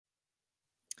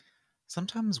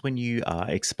Sometimes when you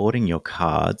are exporting your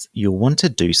cards, you'll want to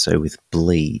do so with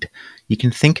bleed. You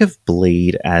can think of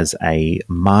bleed as a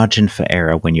margin for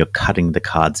error when you're cutting the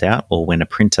cards out or when a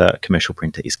commercial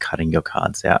printer is cutting your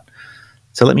cards out.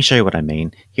 So let me show you what I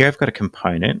mean. Here I've got a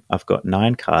component. I've got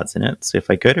 9 cards in it. So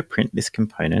if I go to print this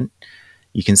component,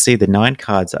 you can see the 9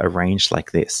 cards are arranged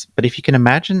like this. But if you can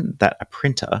imagine that a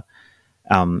printer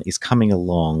is coming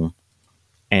along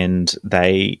and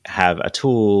they have a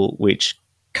tool which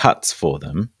cuts for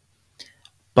them.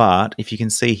 But if you can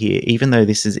see here, even though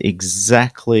this is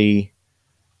exactly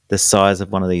the size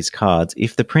of one of these cards,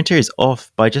 if the printer is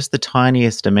off by just the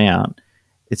tiniest amount,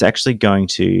 it's actually going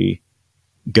to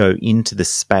go into the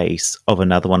space of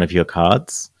another one of your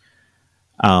cards.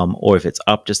 Or if it's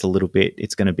up just a little bit,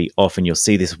 it's going to be off, and you'll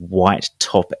see this white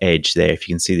top edge there. If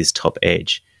you can see this top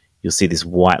edge, you'll see this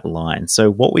white line.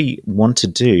 So what we want to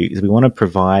do is we want to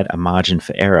provide a margin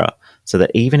for error so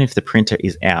that even if the printer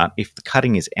is out, if the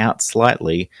cutting is out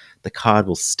slightly, the card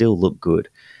will still look good.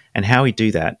 And how we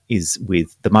do that is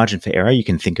with the margin for error you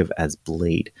can think of as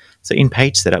bleed. So in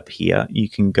page setup here, you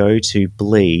can go to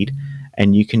bleed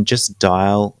and you can just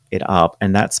dial it up,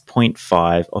 and that's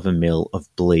 0.5 of a mil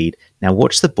of bleed. Now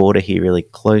watch the border here really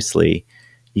closely.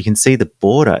 You can see the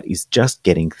border is just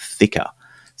getting thicker.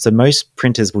 So most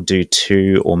printers will do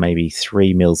 2 or maybe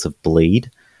 3 mils of bleed.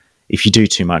 If you do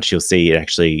too much, you'll see it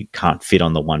actually can't fit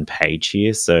on the one page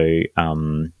here. So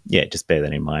yeah, just bear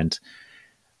that in mind.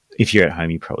 If you're at home,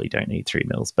 you probably don't need 3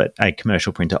 mils, but a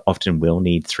commercial printer often will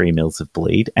need 3 mils of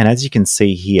bleed. And as you can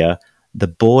see here, the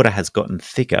border has gotten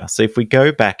thicker. So if we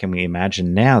go back and we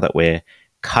imagine now that we're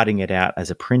cutting it out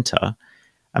as a printer,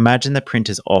 imagine the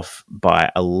printer's off by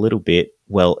a little bit.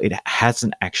 Well, it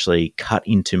hasn't actually cut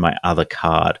into my other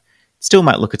card. Still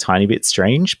might look a tiny bit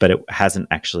strange, but it hasn't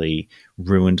actually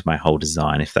ruined my whole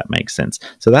design, if that makes sense.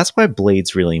 So that's why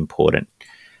bleed's really important.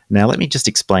 Now, let me just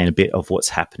explain a bit of what's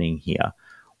happening here.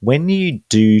 When you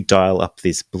do dial up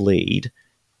this bleed,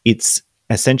 it's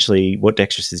essentially what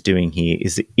Dextrous is doing here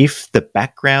is if the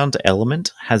background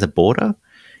element has a border,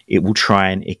 it will try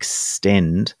and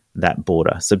extend that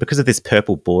border. So because of this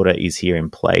purple border is here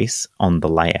in place on the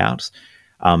layout,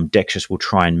 Dextrous will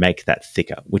try and make that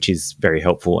thicker, which is very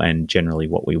helpful and generally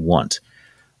what we want.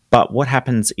 But what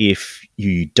happens if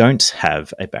you don't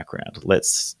have a background?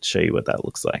 Let's show you what that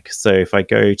looks like. So if I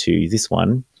go to this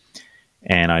one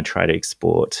and I try to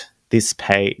export this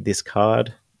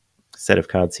card, set of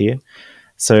cards here.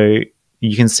 So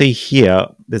you can see here,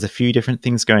 there's a few different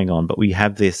things going on, but we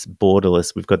have this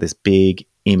borderless, we've got this big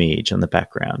image on the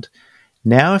background.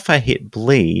 Now, if I hit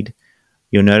bleed,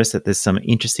 you'll notice that there's some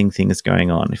interesting things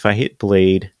going on. If I hit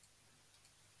bleed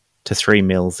to 3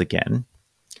 mils again,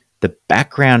 the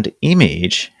background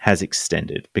image has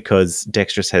extended because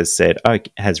Dextrous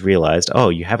has realized, oh,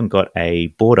 you haven't got a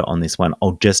border on this one.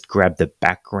 I'll just grab the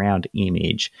background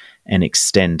image and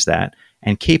extend that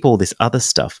and keep all this other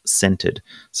stuff centered.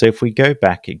 So if we go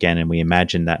back again and we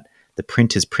imagine that the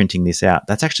printer's printing this out,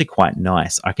 that's actually quite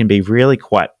nice. I can be really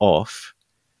quite off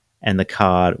and the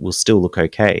card will still look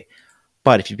okay.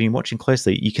 But if you've been watching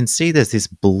closely, you can see there's this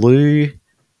blue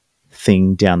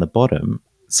thing down the bottom.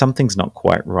 Something's not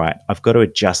quite right. I've got to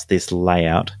adjust this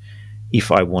layout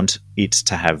if I want it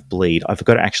to have bleed. I've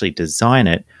got to actually design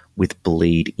it with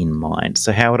bleed in mind.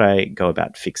 So how would I go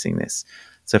about fixing this?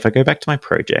 So if I go back to my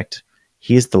project,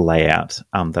 here's the layout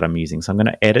that I'm using. So I'm going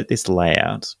to edit this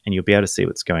layout and you'll be able to see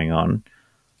what's going on.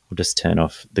 I'll just turn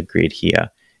off the grid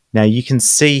here. Now you can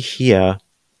see here,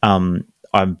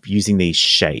 I'm using these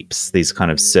shapes, these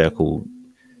kind of circle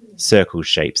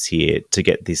shapes here to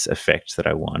get this effect that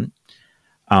I want.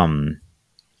 So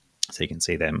you can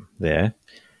see them there,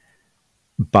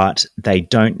 but they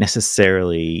don't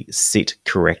necessarily sit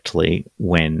correctly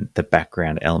when the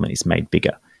background element is made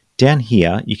bigger. Down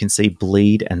here, you can see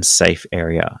bleed and safe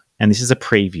area, and this is a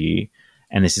preview,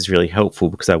 and this is really helpful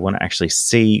because I want to actually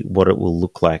see what it will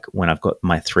look like when I've got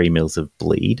my 3 mils of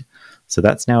bleed. So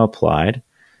that's now applied.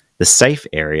 The safe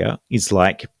area is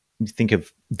like, think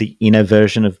of the inner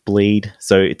version of bleed.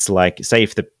 So it's like, say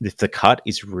if the cut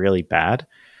is really bad,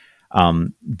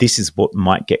 this is what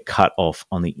might get cut off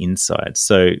on the inside.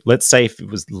 So let's say if it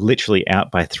was literally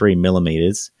out by 3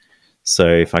 millimeters. So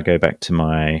if I go back to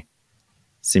my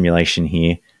simulation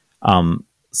here,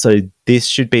 so this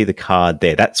should be the card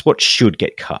there. That's what should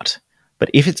get cut.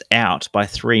 But if it's out by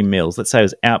 3 mils, let's say it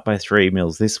was out by 3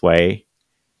 mils this way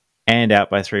and out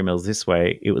by 3 mils this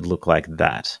way, it would look like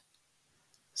that.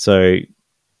 So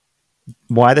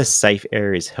why the safe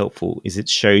area is helpful is it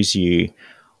shows you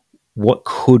what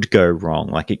could go wrong.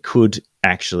 Like it could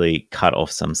actually cut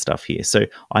off some stuff here. So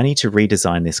I need to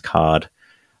redesign this card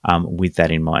with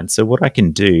that in mind. So what I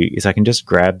can do is I can just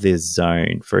grab this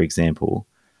zone, for example,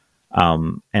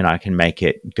 and I can make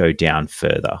it go down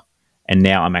further. And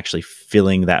now I'm actually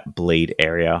filling that bleed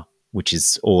area, which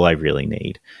is all I really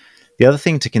need. The other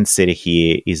thing to consider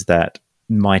here is that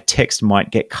my text might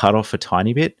get cut off a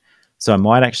tiny bit. So I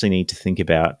might actually need to think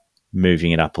about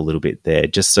moving it up a little bit there,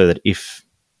 just so that if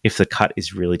the cut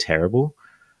is really terrible,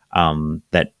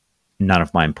 that none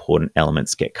of my important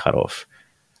elements get cut off.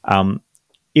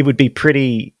 It would be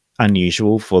pretty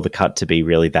unusual for the cut to be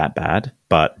really that bad,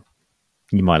 but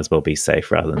you might as well be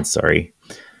safe rather than sorry.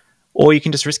 Or you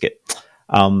can just risk it.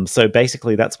 So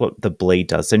basically that's what the bleed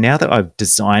does. So now that I've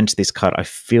designed this cut, I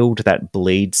filled that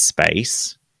bleed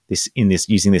space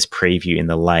using this preview in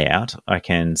the layout. I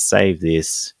can save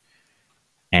this.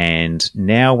 And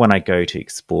now when I go to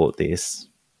export this,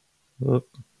 where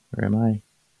am I?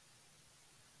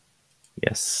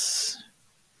 Yes.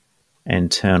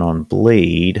 And turn on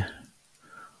bleed,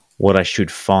 what I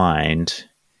should find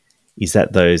is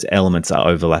that those elements are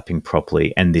overlapping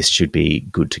properly, and this should be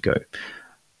good to go.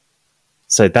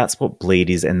 So that's what bleed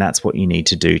is, and that's what you need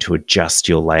to do to adjust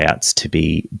your layouts to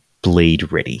be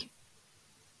bleed ready.